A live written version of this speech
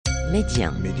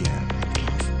ميديان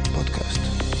بودكاست.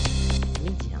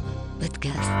 ميديان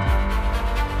بودكاست.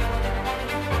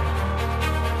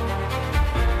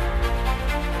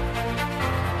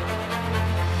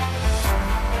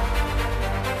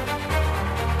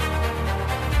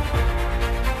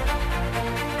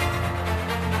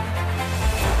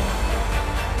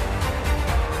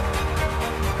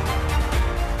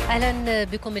 أهلا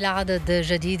بكم إلى عدد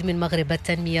جديد من مغرب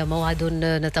التنمية، موعد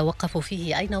نتوقف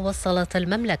فيه أين وصلت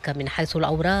المملكة من حيث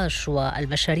الأوراش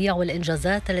والمشاريع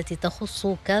والإنجازات التي تخص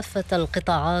كافة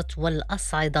القطاعات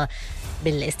والأصعدة،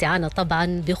 بالاستعانة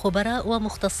طبعا بخبراء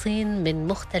ومختصين من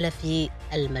مختلف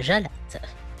المجالات.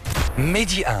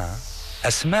 ميديان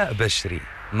أسماء بشري،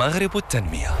 مغرب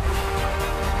التنمية.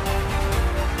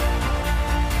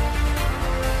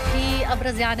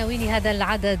 أبرز عناوين هذا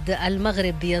العدد: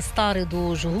 المغرب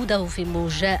يستعرض جهوده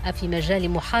في مجال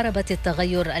محاربة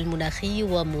التغير المناخي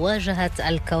ومواجهة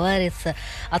الكواث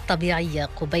الطبيعية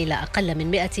قبيل أقل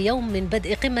من 100 يوم من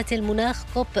بدء قمة المناخ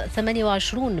كوب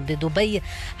 28 بدبي.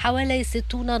 حوالي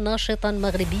 60 ناشطا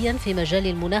مغربيا في مجال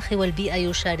المناخ والبيئة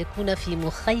يشاركون في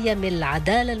مخيم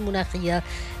العدالة المناخية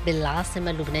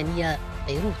بالعاصمة اللبنانية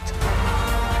بيروت.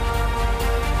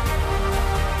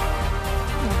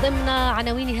 ضمن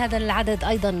عناوين هذا العدد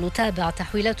أيضا نتابع: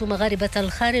 تحويلات مغاربة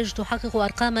الخارج تحقق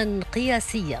أرقاما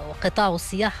قياسية، وقطاع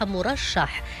السياحة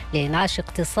مرشح لإنعاش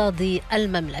اقتصاد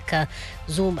المملكة.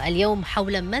 زوم اليوم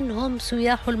حول من هم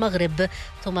سياح المغرب،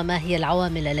 ثم ما هي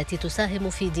العوامل التي تساهم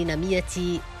في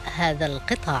دينامية هذا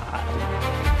القطاع.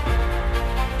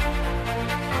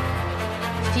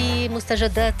 في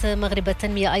مستجدات مغرب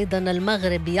التنمية أيضا: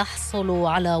 المغرب يحصل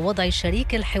على وضع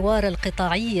شريك الحوار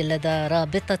القطاعي لدى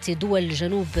رابطة دول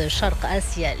جنوب شرق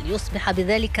آسيا، ليصبح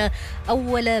بذلك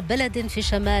أول بلد في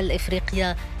شمال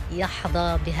إفريقيا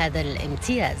يحظى بهذا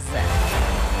الامتياز.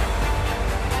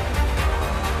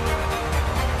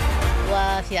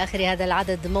 وفي آخر هذا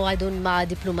العدد موعد مع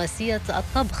دبلوماسية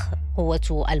الطبخ.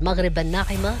 قوة المغرب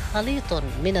الناعمة خليط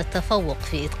من التفوق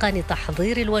في إتقان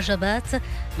تحضير الوجبات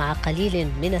مع قليل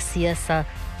من السياسة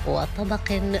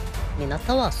وطبق من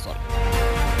التواصل.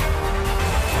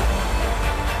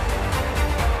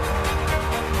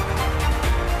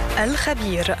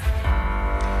 الخبير.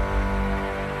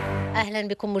 أهلا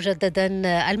بكم مجددا.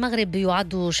 المغرب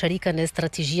يعد شريكا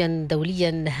استراتيجيا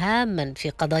دوليا هاما في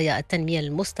قضايا التنمية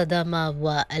المستدامة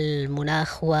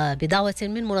والمناخ، وبدعوة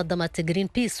من منظمة جرين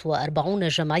بيس و40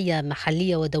 جمعية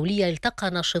محلية ودولية التقى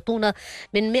ناشطون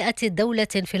من 100 دولة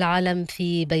في العالم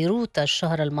في بيروت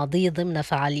الشهر الماضي ضمن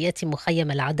فعاليات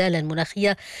مخيم العدالة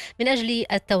المناخية من أجل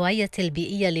التوعية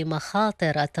البيئية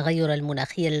لمخاطر التغير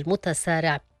المناخي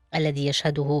المتسارع الذي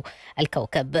يشهده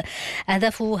الكوكب.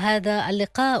 أهداف هذا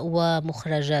اللقاء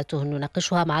ومخرجاته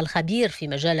نناقشها مع الخبير في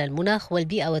مجال المناخ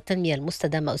والبيئة والتنمية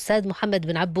المستدامة أستاذ محمد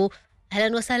بنعبو.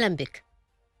 أهلا وسهلا بك.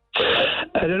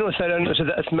 أهلا وسهلا أستاذ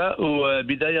أسماء،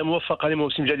 وبداية موفقة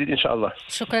لموسم جديد إن شاء الله.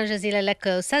 شكرا جزيلا لك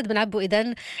أستاذ بنعبو.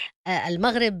 إذن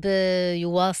المغرب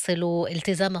يواصل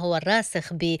التزامه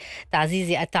الراسخ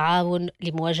بتعزيز التعاون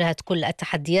لمواجهة كل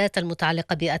التحديات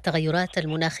المتعلقة بالتغيرات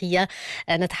المناخية.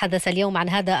 نتحدث اليوم عن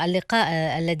هذا اللقاء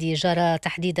الذي جرى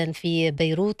تحديدا في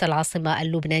بيروت العاصمة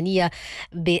اللبنانية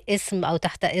باسم أو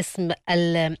تحت اسم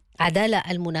العدالة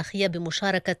المناخية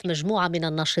بمشاركة مجموعة من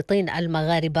الناشطين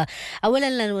المغاربة.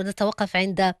 أولا نتوقف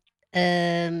عند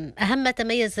أهم ما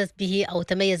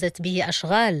تميزت به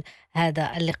أشغال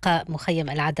هذا اللقاء مخيم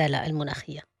العدالة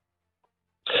المناخية.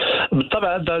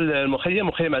 بالطبع هذا مخيم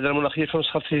العدالة المناخية في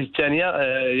نسخته الثانية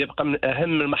يبقى من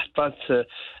أهم المحطات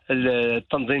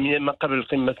التنظيمية ما قبل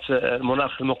قمة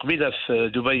المناخ المقبلة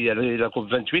في دبي إلى كوب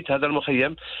 28. هذا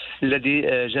المخيم الذي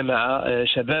جمع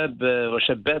شباب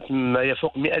وشابات ما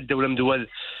يفوق 100 دولة من دول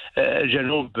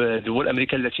جنوب، دول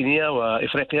أمريكا اللاتينية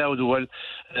وإفريقيا ودول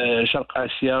شرق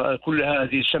آسيا، كلها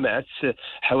هذه اجتمعت.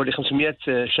 حوالي 500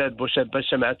 شاب وشابة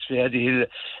اجتمعت في هذه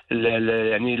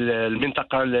يعني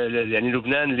المنطقة، يعني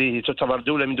لبنان اللي تعتبر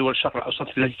دولة من دول الشرق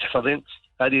الأوسط التي تحتضن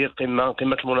هذه قمة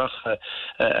المناخ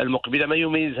المقبلة. ما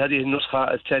يميز هذه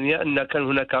النسخة الثانية أن كان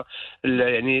هناك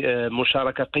يعني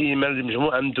مشاركة قيمة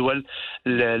لمجموعة من الدول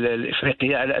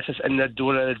الإفريقية، على أساس أن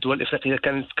الدول الإفريقية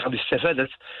كانت قد استفادت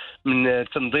من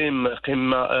تنظيم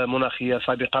قمة مناخية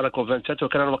سابقة كوب 27،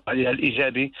 وكان الوقع عليها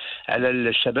الإيجابي على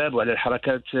الشباب وعلى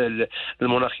الحركات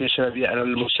المناخية الشبابية على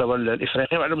المستوى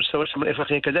الإفريقي وعلى مستوى الشمال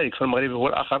الإفريقي كذلك. فالمغرب هو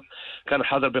الآخر كان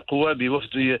حاضر بقوة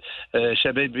بوفد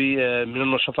شبابي من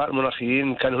النشطاء المناخيين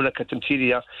كان هناك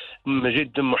تمثيلية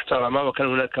جدا محترمة، وكان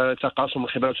هناك تقاسم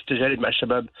الخبرات والتجارب مع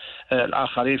الشباب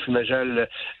الآخرين في مجال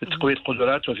تقوية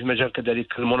القدرات وفي مجال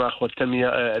كذلك المناخ والتنمية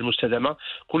المستدامة.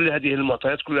 كل هذه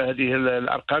المعطيات، كل هذه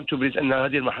الأرقام تبرز أن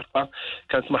هذه المحطة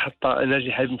كانت محطة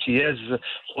ناجحة بامتياز،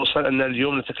 خصوصا أن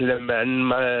اليوم نتكلم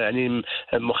عن يعني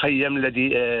مخيم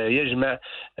الذي يجمع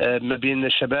ما بين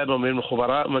الشباب وما بين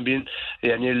الخبراء وما بين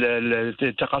يعني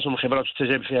تقاسم الخبرات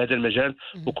والتجارب في هذا المجال.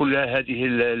 وكل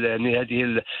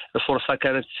هذه الفرصة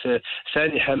كانت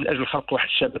سانحة من أجل خلق واحد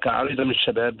الشبكة عريضة من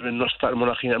الشباب، من النشطاء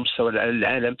المناخيين على مستوى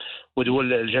العالم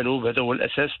ودول الجنوب. هذا هو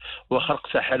الأساس، وخلق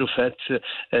تحالفات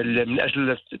من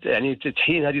أجل يعني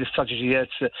تحيين هذه الاستراتيجيات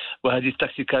وهذه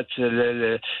التكتيكات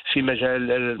في مجال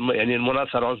يعني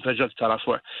المناصرة وفي مجال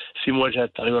الترافع في مواجهة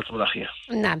التغيرات المناخية.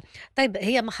 نعم. طيب،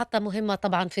 هي محطة مهمة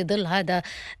طبعا في ظل هذا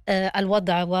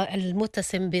الوضع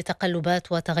والمتسم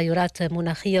بتقلبات وتغيرات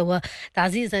مناخية،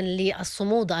 وتعزيزا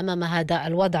للصمود أمام هذا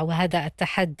الوضع وهذا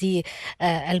التحدي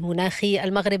المناخي.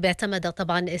 المغرب اعتمد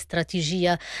طبعا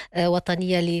استراتيجية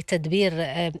وطنية لتدبير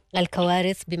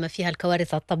الكوارث بما فيها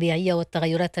الكوارث الطبيعية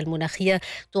والتغيرات المناخية.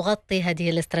 تغطي هذه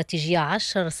الاستراتيجية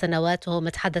 10 سنوات، وهو ما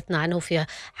تحدثنا عنه في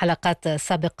حلقات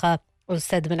سابقة.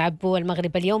 أستاذ بنعبو،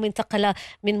 المغرب اليوم انتقل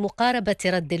من مقاربة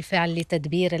رد الفعل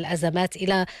لتدبير الأزمات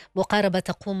إلى مقاربة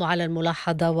تقوم على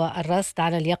الملاحظة والرصد،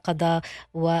 على اليقظة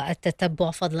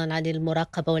والتتبع، فضلا عن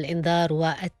المراقبة والإنذار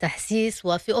والتحسيس.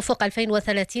 وفي أفق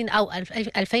 2030 أو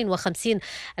 2050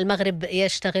 المغرب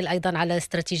يشتغل أيضا على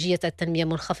استراتيجية التنمية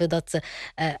منخفضة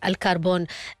الكربون.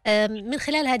 من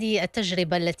خلال هذه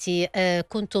التجربة التي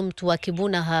كنتم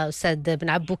تواكبونها أستاذ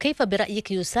بنعبو، كيف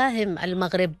برأيك يساهم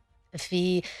المغرب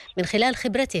من خلال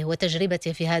خبرته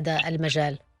وتجربته في هذا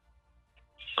المجال؟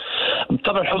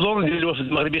 بالطبع الحضور ديال الوفد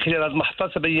المغربي خلال هذه المحطة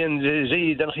تبين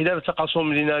جيدا خلال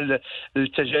التقاسم لنا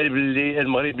التجارب اللي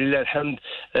المغرب لله الحمد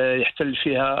يحتل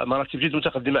فيها مراتب جد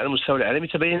متقدمة على المستوى العالمي.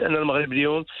 تبين أن المغرب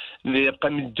اليوم يبقى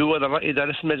من الدول الرائدة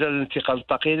لا في مجال الانتقال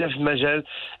الطاقي، لا في مجال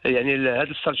يعني هذه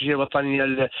الاستراتيجية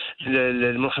الوطنية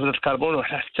لمنخفضة الكربون،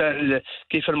 وحتى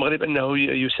كيف المغرب أنه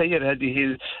يسير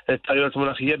هذه التغيرات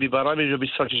المناخية ببرامج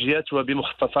وباستراتيجيات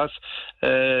وبمخططات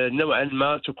نوعا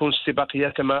ما تكون استباقية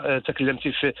كما تكلمت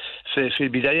في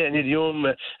البدايه. يعني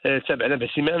اليوم تابعنا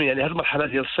باهتمام يعني هذه المرحله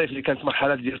ديال الصيف اللي كانت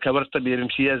مرحله ديال الكوارث الطبيعيه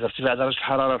بامتياز، ارتفاع درجه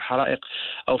الحراره، الحرائق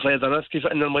او فيضانات، كيف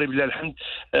ان المغرب لله الحمد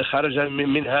خرج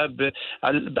منها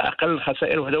باقل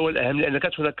الخسائر. وهذا هو الاهم، لان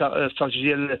كانت هناك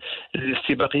استراتيجيه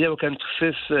الاستباقيه وكانت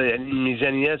تخصيص يعني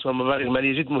ميزانيات ومبالغ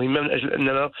ماليه جد مهمه من اجل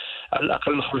اننا على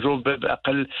الاقل نخرجوا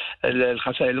باقل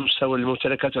الخسائر على مستوى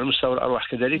الممتلكات وعلى مستوى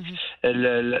الارواح. كذلك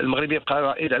المغرب يبقى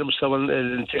رائد على مستوى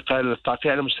الانتقال الطاقي،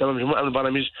 على مستوى مجموعه من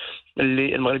البرامج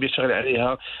اللي المغرب يشتغل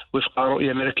عليها وفق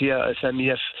رؤية ملكية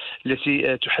سامية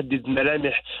التي تحدد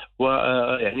ملامح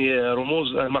ويعني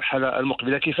رموز المرحلة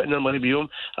المقبلة. كيف أن المغرب اليوم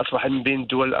أصبح من بين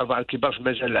الدول الأربعة الكبار في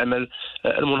مجال العمل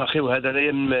المناخي، وهذا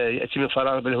لا يأتي من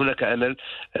فراغ، بل هناك عمل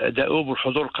دؤوب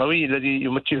والحضور القوي الذي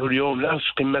يمثله اليوم لا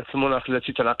في قمة المناخ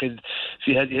التي تنعقد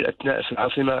في هذه الأثناء في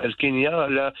العاصمة الكينيا،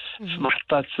 لا في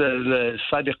محطات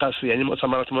السابقة في يعني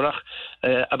مؤتمرات المناخ.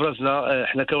 أبرزنا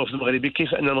احنا كوفد مغربي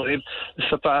كيف أن المغرب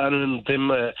استطاع أن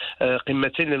ننظم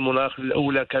قمتين للمناخ،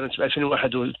 الأولى كانت في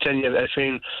 2001 والثانية في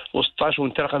 2016.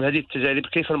 وانطلاقا من هذه التجارب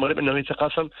كيف المغرب أنه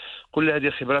يتقاسم كل هذه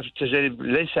الخبرات والتجارب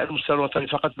ليس على المستوى الوطني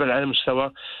فقط بل على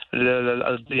مستوى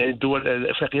يعني الدول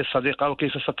الأفريقية الصديقة،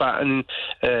 وكيف استطاع أن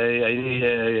يعني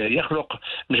يخلق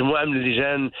مجموعة من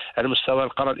اللجان على مستوى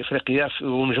القارة الإفريقية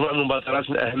ومجموعة من المبادرات،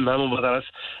 من أهمها مبادرات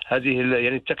هذه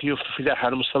يعني التكيف في الفلاحة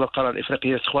على مستوى القارة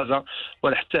الإفريقية سخوازة،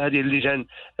 ولا حتى هذه اللجان،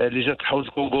 لجنة الحوض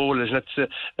الكونغو ولجنة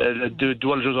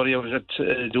الدول الجزرية ولجنة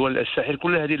دول الساحل.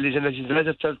 كل هذه اللجان التي لا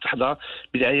زالت تحظى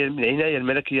بالعناية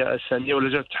الملكية السامية ولا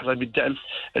زالت تحظى بالدعم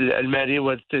المالي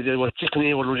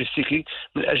والتقني واللوجستيكي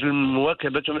من أجل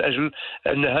مواكبة ومن أجل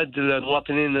أن هاد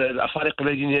المواطنين الأفارقة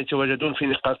الذين يتواجدون في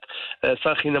نقاط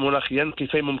ساخنة مناخيا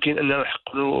كيف ممكن أن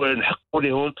نحقق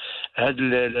لهم هذه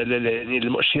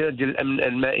المؤشرات ديال الأمن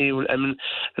المائي والأمن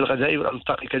الغذائي والأمن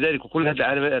الطاقي كذلك. وكل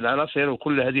هذه العناصر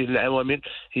وكل هذه العوامل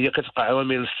هي كتبقى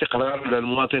عوامل الاستقرار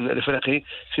للمواطن الافريقي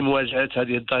في مواجهه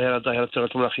هذه ظاهره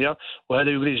التغيرات المناخيه.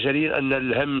 وهذا يبرز جليا ان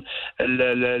الهم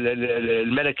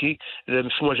الملكي في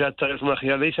مواجهه التغيرات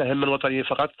المناخيه ليس هما وطنيا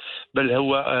فقط بل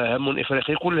هو هم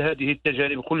افريقي. كل هذه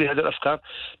التجارب وكل هذه الافكار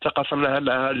تقاسمناها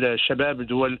مع الشباب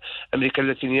دول امريكا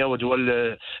اللاتينيه ودول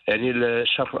يعني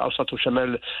الشرق الاوسط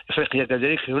وشمال افريقيا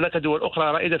كذلك. هناك دول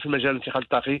اخرى رائده في مجال الانتقال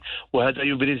الطاقي، وهذا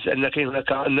يبرز ان كاين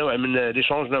هناك نوع من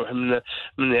ليشونج، نوع من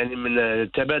يعني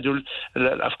من تبادل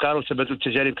الافكار وتبادل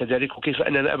التجارب كذلك، وكيف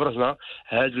اننا ابرزنا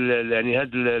هذا يعني هذا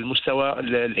المستوى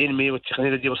العلمي والتقني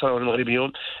الذي وصله المغرب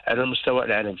اليوم على المستوى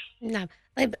العالمي. نعم.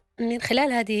 طيب من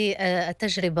خلال هذه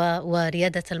التجربة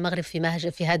وريادة المغرب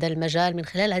في هذا المجال، من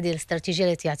خلال هذه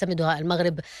الاستراتيجية التي يعتمدها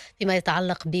المغرب فيما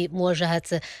يتعلق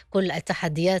بمواجهة كل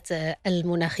التحديات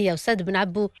المناخية، أستاذ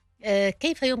بنعبو،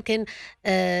 كيف يمكن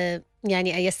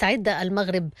يعني أن يستعد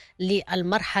المغرب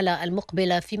للمرحلة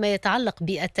المقبلة فيما يتعلق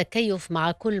بالتكيف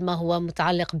مع كل ما هو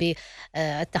متعلق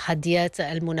بالتحديات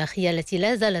المناخية التي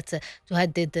لا زالت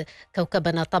تهدد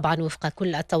كوكبنا طبعا وفق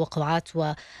كل التوقعات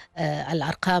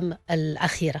والأرقام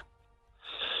الأخيرة؟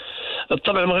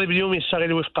 بالطبع المغرب اليوم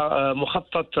يشتغل وفق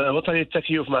مخطط وطني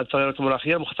للتكيف مع التغيرات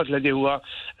المناخيه، المخطط الذي هو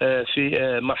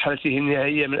في مرحلته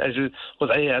النهائيه من اجل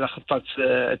وضعه على خطه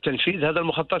التنفيذ. هذا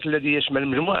المخطط الذي يشمل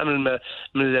مجموعه من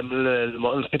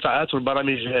القطاعات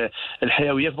والبرامج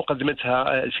الحيويه، في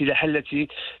مقدمتها الفلاحه التي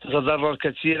تتضرر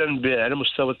كثيرا على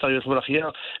مستوى التغيرات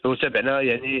المناخيه. وتابعنا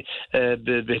يعني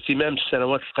باهتمام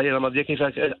السنوات القليله الماضيه كيف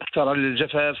اثر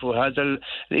الجفاف وهذا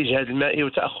الاجهاد المائي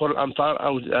وتاخر الامطار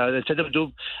او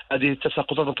تذبذب هذه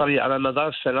التساقطات المطريه على مدار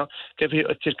السنه، كيف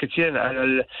يؤثر كثيرا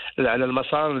على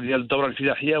المسار ديال الدوره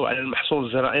الفلاحيه وعلى المحصول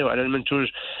الزراعي وعلى المنتوج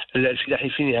الفلاحي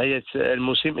في نهايه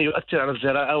الموسم. يؤثر على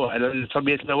الزراعه وعلى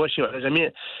تربيه المواشي وعلى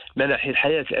جميع مناحي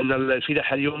الحياه، لان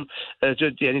الفلاحه اليوم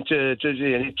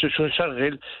يعني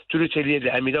تشغل ثلث اليد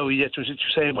العامله، وهي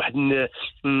تساهم واحد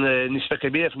نسبه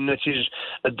كبيره في الناتج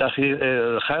الداخلي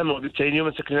الخام. وبالتالي اليوم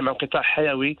نتكلم عن قطاع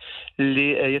حيوي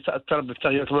اللي يتاثر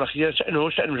بالتغيرات المناخيه، شانه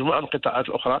شان مجموعه من القطاعات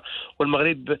الاخرى.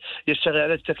 والمغرب يشتغل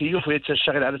على التكيف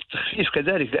ويشتغل على التخفيف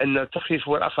كذلك، لان التخفيف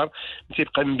هو الاخر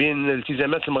تيبقى من بين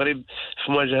التزامات المغرب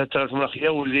في مواجهه التغيرات المناخيه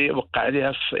واللي وقع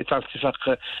عليها في اطار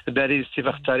اتفاق باريس،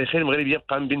 الاتفاق التاريخي. المغرب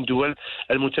يبقى من بين الدول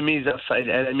المتميزه على الصعيد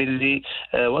العالمي اللي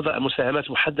وضع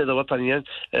مساهمات محدده وطنيا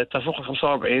تفوق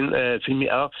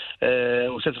 45%،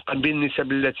 وستبقى من بين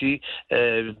النسب التي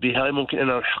بها ممكن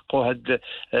ان نحققوا هذا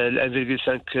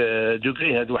 1.5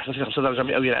 دوغري، هذا 1.5 درجه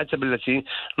مئويه، العتبه التي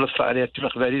نص عليها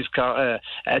اتفاق باريس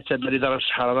كعتبه لدرجه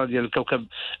الحراره ديال الكوكب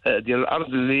ديال الارض،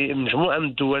 اللي مجموعه من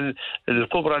الدول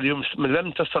الكبرى اليوم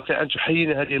لم تستطيع ان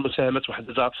تحين هذه المساهمات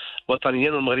محدده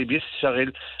وطنيا. والمغرب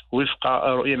يشتغل وفق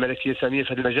رؤيه ملكيه ساميه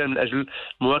في هذا المجال من اجل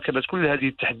مواكبه كل هذه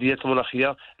التحديات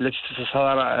المناخيه التي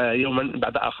تتصارع يوما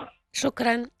بعد اخر.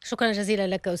 شكرا جزيلا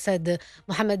لك أستاذ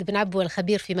محمد بنعبو،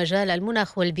 الخبير في مجال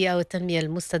المناخ والبيئة والتنمية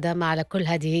المستدامة، على كل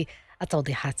هذه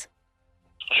التوضيحات.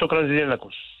 شكرا جزيلا لكم.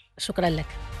 شكرا لك.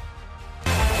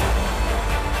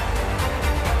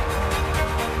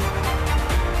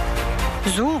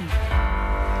 زوم.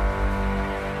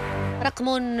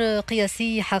 رقم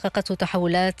قياسي حققته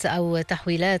تحولات أو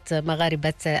تحويلات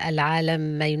مغاربة العالم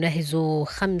ما يناهز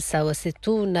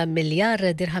 65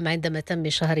 مليار درهم عندما تم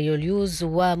شهر يوليوز،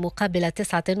 ومقابل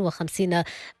 59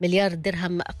 مليار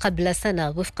درهم قبل سنة.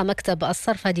 وفق مكتب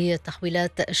الصرف هذه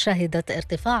التحويلات شهدت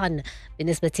ارتفاعا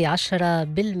بنسبة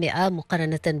 10%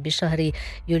 مقارنة بشهر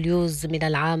يوليوز من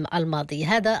العام الماضي.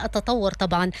 هذا التطور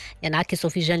طبعا ينعكس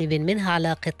في جانب منها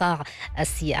على قطاع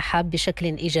السياحة بشكل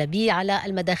إيجابي، على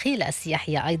المداخيل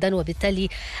السياحية أيضا، وبالتالي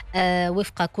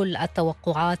وفق كل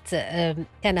التوقعات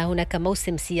كان هناك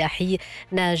موسم سياحي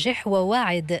ناجح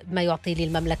وواعد، ما يعطي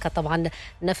للمملكة طبعا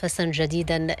نفسا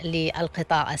جديدا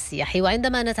للقطاع السياحي.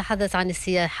 وعندما نتحدث عن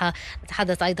السياحة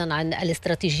نتحدث أيضا عن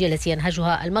الاستراتيجية التي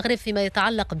ينهجها المغرب فيما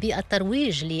يتعلق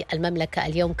بالترويج للمملكة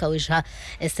اليوم كوجهة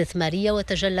استثمارية،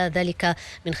 وتجلى ذلك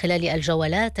من خلال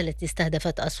الجولات التي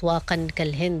استهدفت أسواقا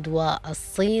كالهند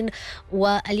والصين.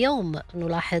 واليوم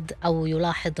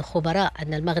يلاحظ خبراء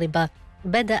أن المغرب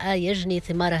بدأ يجني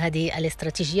ثمار هذه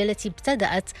الاستراتيجية التي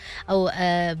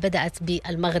بدأت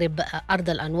بالمغرب أرض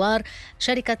الأنوار.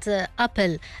 شركة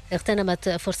أبل اغتنمت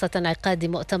فرصة انعقاد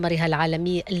مؤتمرها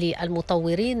العالمي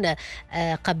للمطورين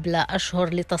قبل أشهر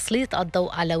لتسليط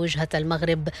الضوء على وجهة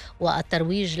المغرب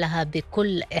والترويج لها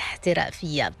بكل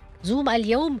احترافية. زوم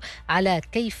اليوم على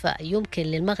كيف يمكن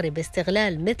للمغرب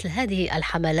استغلال مثل هذه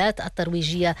الحملات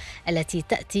الترويجية التي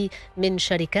تأتي من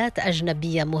شركات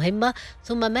أجنبية مهمة،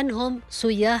 ثم من هم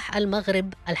سياح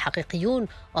المغرب الحقيقيون،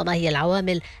 وما هي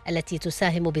العوامل التي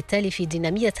تساهم بالتالي في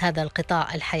دينامية هذا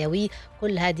القطاع الحيوي.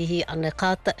 كل هذه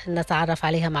النقاط نتعرف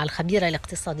عليها مع الخبير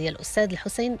الاقتصادي الأستاذ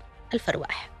الحسين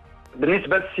الفرواح.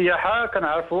 بالنسبة للسياحة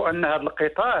كنعرفوا أن هذا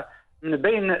القطاع من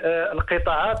بين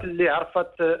القطاعات اللي عرفت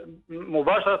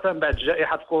مباشرة بعد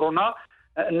جائحة كورونا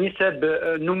نسب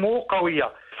نمو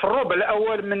قوية. في الربع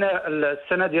الأول من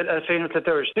السنة ديال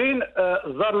 2023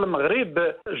 زار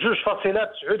المغرب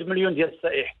 2.9 مليون ديال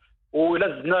السائح،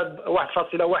 ولزنا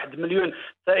 1.1 مليون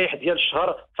سائح ديال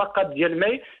الشهر فقط ديال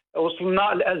ماي،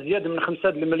 وصلنا لأزيد من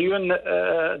 5 مليون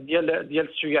ديال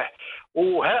السياح.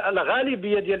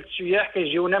 والغالبية ديال السياح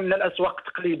كيجيونا من الأسواق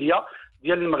التقليدية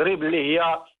ديال المغرب اللي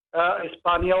هي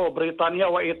إسبانيا وبريطانيا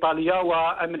وإيطاليا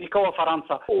وأمريكا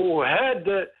وفرنسا.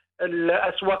 وهاد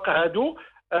الأسواق هادو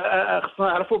خصنا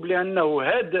نعرفوا بأنه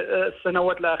هاد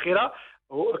السنوات الأخيرة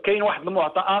كاين واحد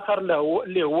المعطى آخر له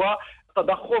اللي هو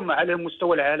تضخم على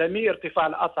المستوى العالمي، ارتفاع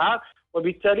الأسعار،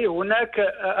 وبالتالي هناك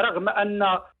رغم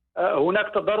أن هناك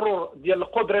تضرر ديال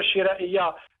القدرة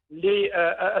الشرائية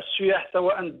للسياح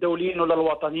سواء الدوليين ولا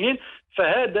الوطنيين،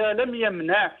 فهذا لم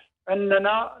يمنع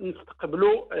أننا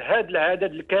نستقبلوا هذا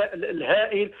العدد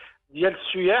الهائل ديال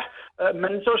السياح. ما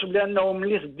ننساوش بأنه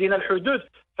ملي سدينا الحدود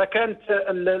كان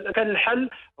الحل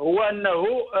هو أنه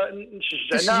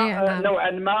نشجعنا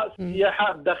نوعا ما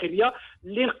السياحة الداخلية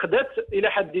اللي نقدت إلى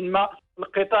حد ما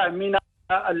القطاع من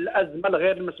الأزمة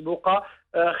الغير المسبوقة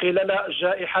خلال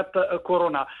جائحة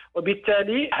كورونا.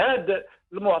 وبالتالي هذا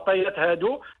المعطيات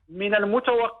هادو من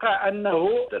المتوقع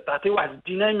أنه تعطي واحد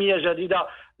الدينامية جديدة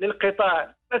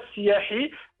للقطاع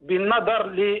السياحي بالنظر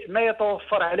لما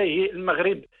يتوفر عليه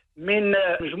المغرب من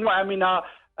مجموعة من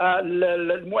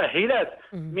المؤهلات،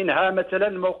 منها مثلا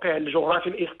الموقع الجغرافي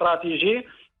الاستراتيجي،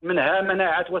 منها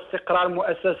مناعة واستقرار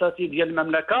مؤسساتي ديال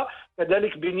المملكة،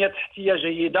 كذلك بنية تحتية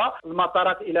جيدة،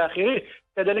 المطارات إلى آخره.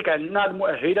 كذلك عندنا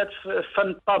المؤهلات في فن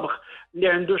الطبخ اللي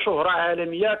عنده شهرة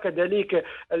عالمية، كذلك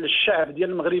الشعب ديال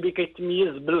المغربي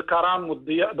كيتميز بالكرم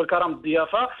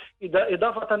الضيافة،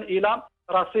 إضافة إلى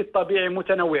رصيد طبيعي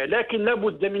متنوع. لكن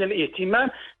لابد من الاهتمام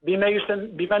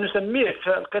بما نسميه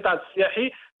في القطاع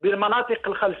السياحي بالمناطق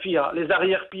الخلفية، لي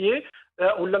زاغيغ بيي،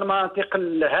 ولا المناطق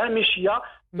الهامشية،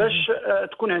 باش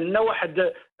تكون عندنا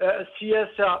واحد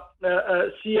سياسة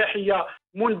سياحية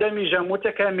مندمجة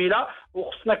متكاملة.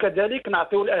 وخصنا كذلك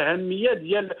نعطيو الأهمية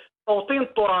ديال التوطين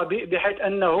الترابي، بحيث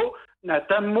أنه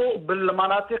نهتم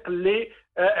بالمناطق اللي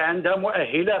عندها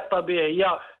مؤهلات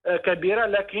طبيعية كبيرة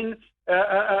لكن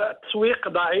التسويق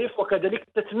ضعيف، وكذلك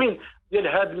التثمين ديال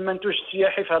هذا المنتوج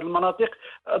السياحي في هذه المناطق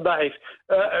ضعيف.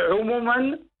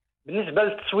 عموما بالنسبه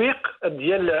للتسويق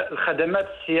ديال الخدمات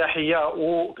السياحيه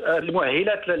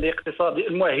والمؤهلات الاقتصاديه،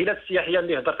 المؤهلات السياحيه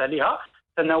اللي هضرت عليها،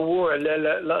 تنوع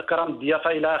الكرم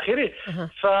الضيافه الى اخره،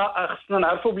 فخصنا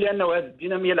نعرفوا بانه هذه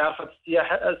الديناميه اللي عرفت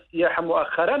السياحه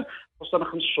مؤخرا، خصوصا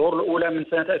 5 شهور الاولى من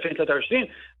سنه 2023،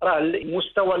 راه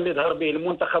المستوى اللي ظهر به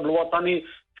المنتخب الوطني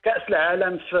في كأس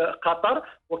العالم في قطر،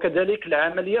 وكذلك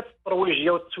العمليات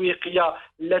الترويجيه والتسويقيه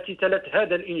التي تلت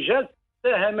هذا الانجاز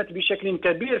ساهمت بشكل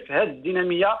كبير في هذه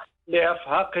الديناميه اللي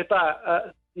عرفها قطاع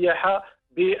السياحه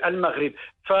بالمغرب.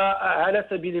 فعلى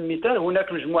سبيل المثال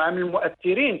هناك مجموعه من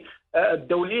المؤثرين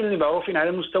الدوليين اللي معروفين على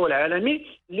المستوى العالمي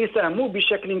اللي ساهموا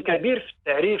بشكل كبير في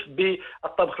التعريف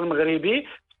بالطبخ المغربي،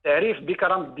 في التعريف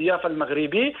بكرم الضيافه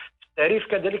المغربي، في التعريف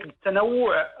كذلك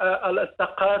بالتنوع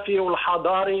الثقافي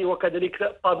والحضاري وكذلك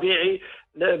الطبيعي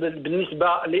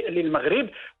بالنسبه للمغرب.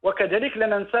 وكذلك لا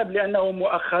ننسى بانه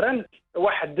مؤخرا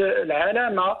واحد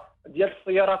العلامه ديال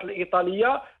السيارات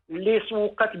الايطاليه اللي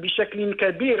سوقت بشكل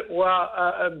كبير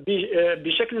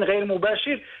وبشكل غير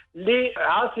مباشر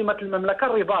لعاصمه المملكه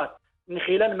الرباط، من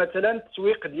خلال مثلا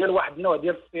التسويق ديال واحد النوع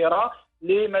ديال السياره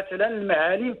لمثلا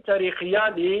المعالم التاريخيه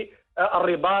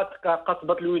للرباط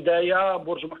كقصبه الودايه،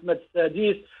 برج محمد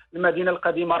السادس، المدينه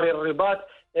القديمه الرباط،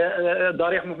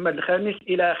 ضريح محمد الخامس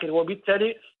الى اخره.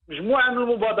 وبالتالي مجموعه من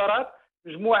المبادرات،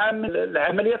 مجموعه من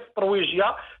العمليات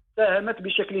الترويجيه ساهمت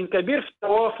بشكل كبير في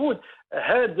توافد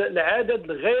هذا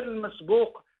العدد الغير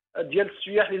المسبوق ديال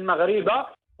السياح للمغاربه،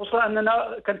 خصوصا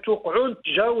اننا كنتوقعوا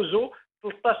نتجاوزوا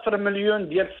 13 مليون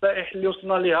ديال السائح اللي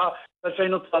وصلنا لها في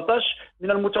 2019.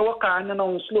 من المتوقع اننا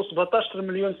نوصلوا 17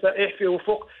 مليون سائح في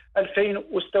افق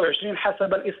 2026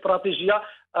 حسب الاستراتيجيه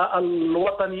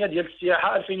الوطنيه ديال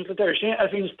السياحه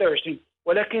 2023-2026.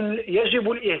 ولكن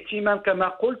يجب الاهتمام كما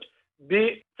قلت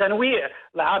بتنويع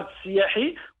العرض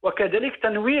السياحي وكذلك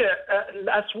تنويع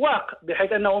الأسواق،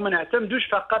 بحيث أنه ما نعتمدوش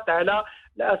فقط على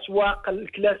الأسواق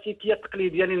الكلاسيكية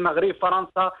التقليدية للمغرب،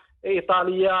 فرنسا،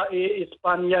 إيطاليا،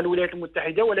 إسبانيا، الولايات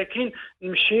المتحدة، ولكن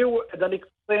نمشيو كذلك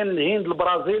الصين، الهند،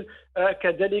 البرازيل،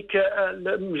 كذلك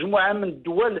مجموعة من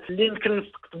الدول اللي يمكن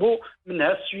نستقطبوا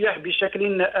منها السياح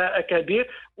بشكل كبير.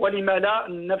 ولما لا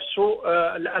نفس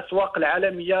الأسواق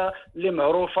العالمية اللي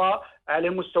معروفة على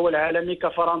المستوى العالمي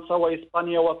كفرنسا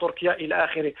وإسبانيا وتركيا إلى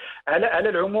آخره. على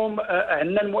العموم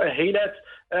عندنا المؤهلات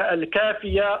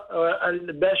الكافية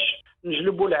باش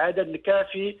نجلبوا العدد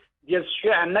الكافي ديال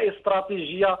السياح. عندنا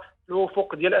استراتيجية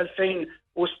الأفق ديال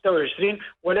 2026،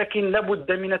 ولكن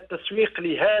لابد من التسويق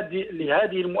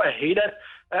لهذه المؤهلات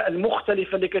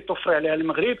المختلفة اللي كيتوفر عليها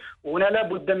المغرب. وهنا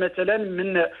لابد مثلا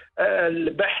من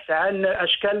البحث عن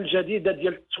أشكال جديدة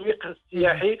ديال التسويق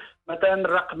السياحي، مثلا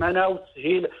الرقمنة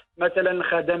وتسهيل مثلا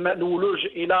خدمات الولوج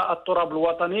إلى التراب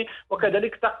الوطني،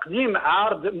 وكذلك تقديم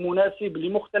عرض مناسب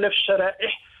لمختلف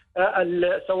الشرائح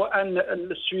سواء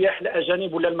السياح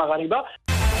الأجانب ولا المغاربة.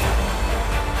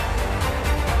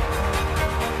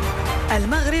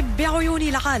 المغرب بعيون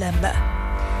العالم.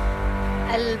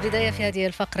 البداية في هذه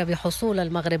الفقرة بحصول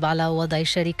المغرب على وضع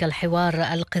شريك الحوار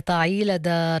القطاعي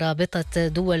لدى رابطة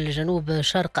دول جنوب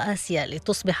شرق آسيا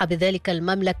لتصبح بذلك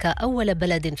المملكة أول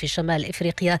بلد في شمال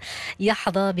إفريقيا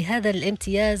يحظى بهذا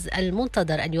الامتياز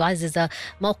المنتظر أن يعزز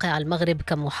موقع المغرب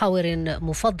كمحاور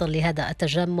مفضل لهذا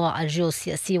التجمع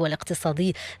الجيوسياسي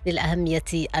والاقتصادي للأهمية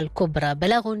الكبرى.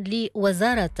 بلاغ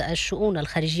لوزارة الشؤون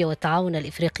الخارجية والتعاون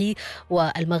الإفريقي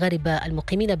والمغاربة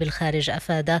المقيمين بالخارج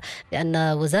أفاد بأن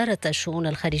وزارة الشؤون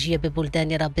الخارجية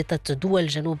ببلدان رابطة دول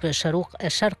جنوب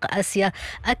شرق آسيا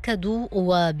أكدوا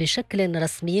وبشكل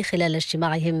رسمي خلال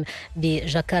اجتماعهم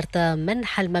بجاكرتا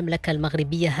منح المملكة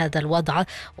المغربية هذا الوضع،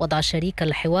 وضع شريك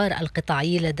الحوار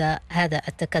القطاعي لدى هذا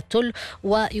التكتل.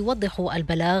 ويوضح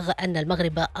البلاغ أن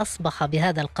المغرب أصبح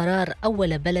بهذا القرار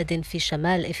أول بلد في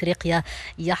شمال إفريقيا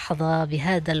يحظى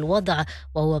بهذا الوضع،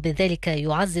 وهو بذلك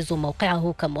يعزز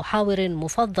موقعه كمحاور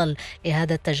مفضل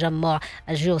لهذا التجمع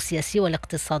الجيوسياسي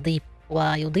والاقتصادي.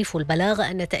 ويضيف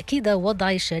البلاغ أن تأكيد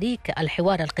وضع شريك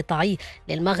الحوار القطاعي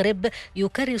للمغرب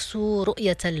يكرس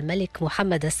رؤية الملك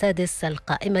محمد السادس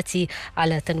القائمة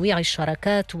على تنويع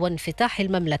الشراكات وانفتاح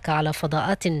المملكة على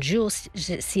فضاءات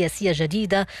جيوسياسية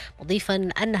جديدة، مضيفا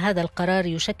أن هذا القرار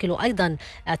يشكل أيضا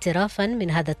اعترافا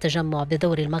من هذا التجمع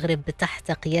بدور المغرب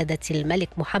تحت قيادة الملك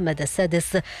محمد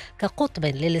السادس كقطب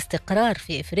للاستقرار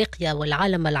في إفريقيا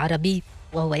والعالم العربي،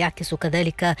 وهو يعكس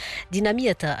كذلك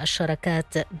دينامية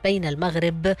الشراكات بين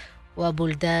المغرب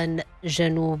وبلدان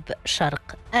جنوب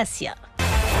شرق آسيا.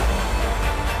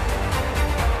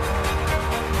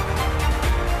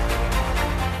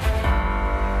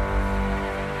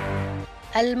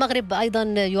 المغرب أيضا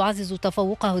يعزز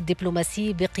تفوقه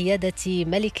الدبلوماسي بقيادة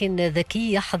ملك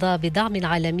ذكي يحظى بدعم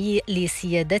عالمي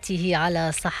لسيادته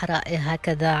على صحراء،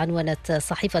 هكذا عنونت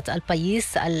صحيفة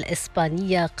البايس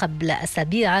الإسبانية قبل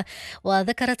أسابيع،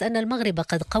 وذكرت أن المغرب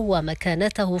قد قوى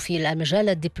مكانته في المجال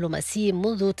الدبلوماسي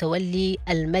منذ تولي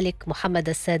الملك محمد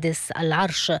السادس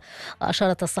العرش.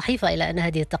 وأشارت الصحيفة إلى أن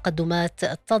هذه التقدمات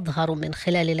تظهر من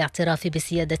خلال الاعتراف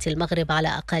بسيادة المغرب على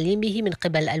أقاليمه من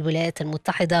قبل الولايات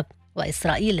المتحدة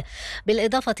وإسرائيل.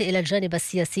 بالإضافة إلى الجانب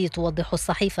السياسي، توضح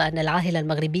الصحيفة أن العاهل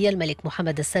المغربي الملك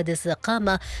محمد السادس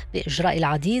قام بإجراء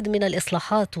العديد من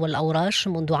الإصلاحات والأوراش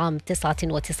منذ عام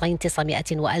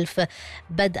 99 وألف،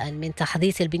 بدءا من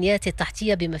تحديث البنيات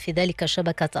التحتية بما في ذلك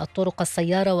شبكة الطرق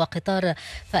السيارة وقطار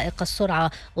فائق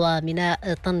السرعة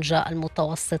وميناء طنجة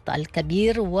المتوسط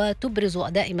الكبير. وتبرز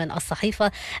دائما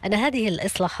الصحيفة أن هذه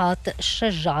الإصلاحات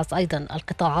شجعت أيضا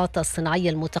القطاعات الصناعية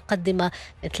المتقدمة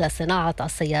مثل صناعة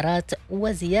السيارات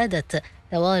وزيادة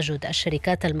تواجد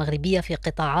الشركات المغربية في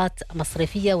قطاعات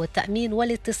مصرفية والتأمين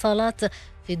والاتصالات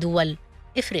في دول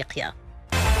إفريقيا.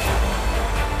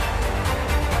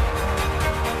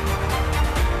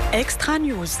 إكسترا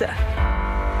نيوز.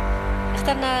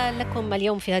 اخترنا لكم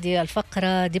اليوم في هذه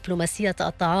الفقرة دبلوماسية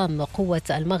الطعام، قوة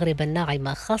المغرب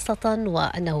الناعمة خاصة،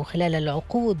 وأنه خلال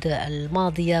العقود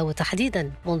الماضية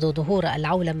وتحديدا منذ ظهور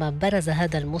العولمة برز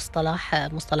هذا المصطلح،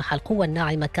 مصطلح القوة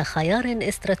الناعمة، كخيار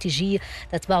استراتيجي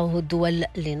تتبعه الدول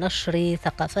لنشر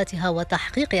ثقافاتها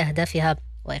وتحقيق أهدافها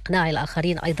وإقناع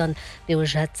الآخرين أيضا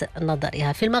بوجهة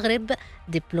نظرها. في المغرب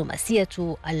دبلوماسية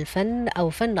الفن أو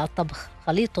فن الطبخ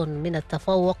خليط من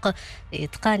التفوق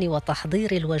بإتقان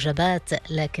وتحضير الوجبات،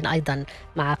 لكن أيضا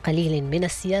مع قليل من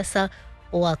السياسة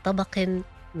وطبق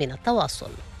من التواصل.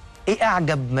 إيه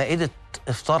أعجب مائدة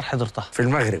إفطار حضرتها؟ في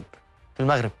المغرب. في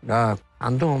المغرب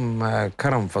عندهم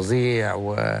كرم فظيع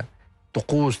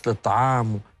وطقوس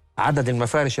للطعام، عدد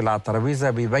المفارش اللي على الترابيزة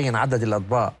بيبين عدد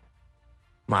الأطباق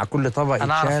مع كل طبق.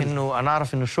 أنا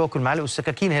أعرف إنه الشوك والمعالق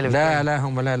والسكاكين هي اللي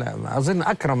لا أظن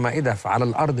أكرم مائدة على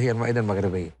الأرض هي المائدة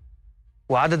المغربية.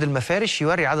 وعدد المفارش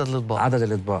يوري عدد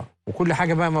الأطباق. وكل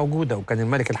حاجة بقى موجودة. وكان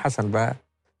الملك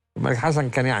الحسن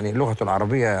كان يعني لغته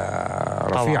العربية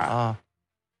رفيعة.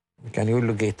 كان يقول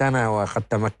له: جئتنا وقد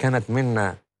تمكنت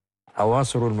منا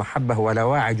أواصر المحبة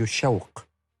ولواعج الشوق.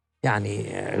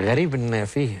 يعني غريب إن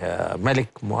فيه ملك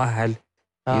مؤهل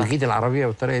يجيد العربية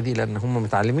بالطريقة دي، لأن هم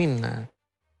متعلمين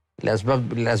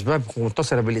الأسباب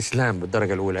متصلة بالإسلام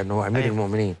بالدرجة الأولى، أنه أمير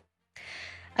المؤمنين.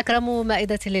 أكرم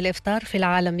مائدة للإفطار في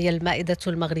العالم هي المائدة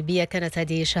المغربية. كانت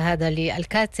هذه شهادة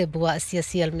للكاتب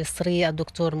والسياسي المصري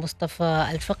الدكتور مصطفى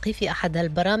الفقي في أحد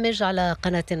البرامج على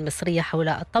قناة مصرية حول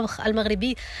الطبخ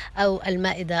المغربي أو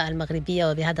المائدة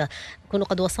المغربية. وبهذا نكون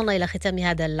قد وصلنا إلى ختام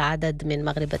هذا العدد من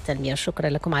مغرب التنمية. شكرا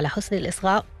لكم على حسن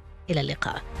الإصغاء. إلى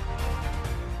اللقاء.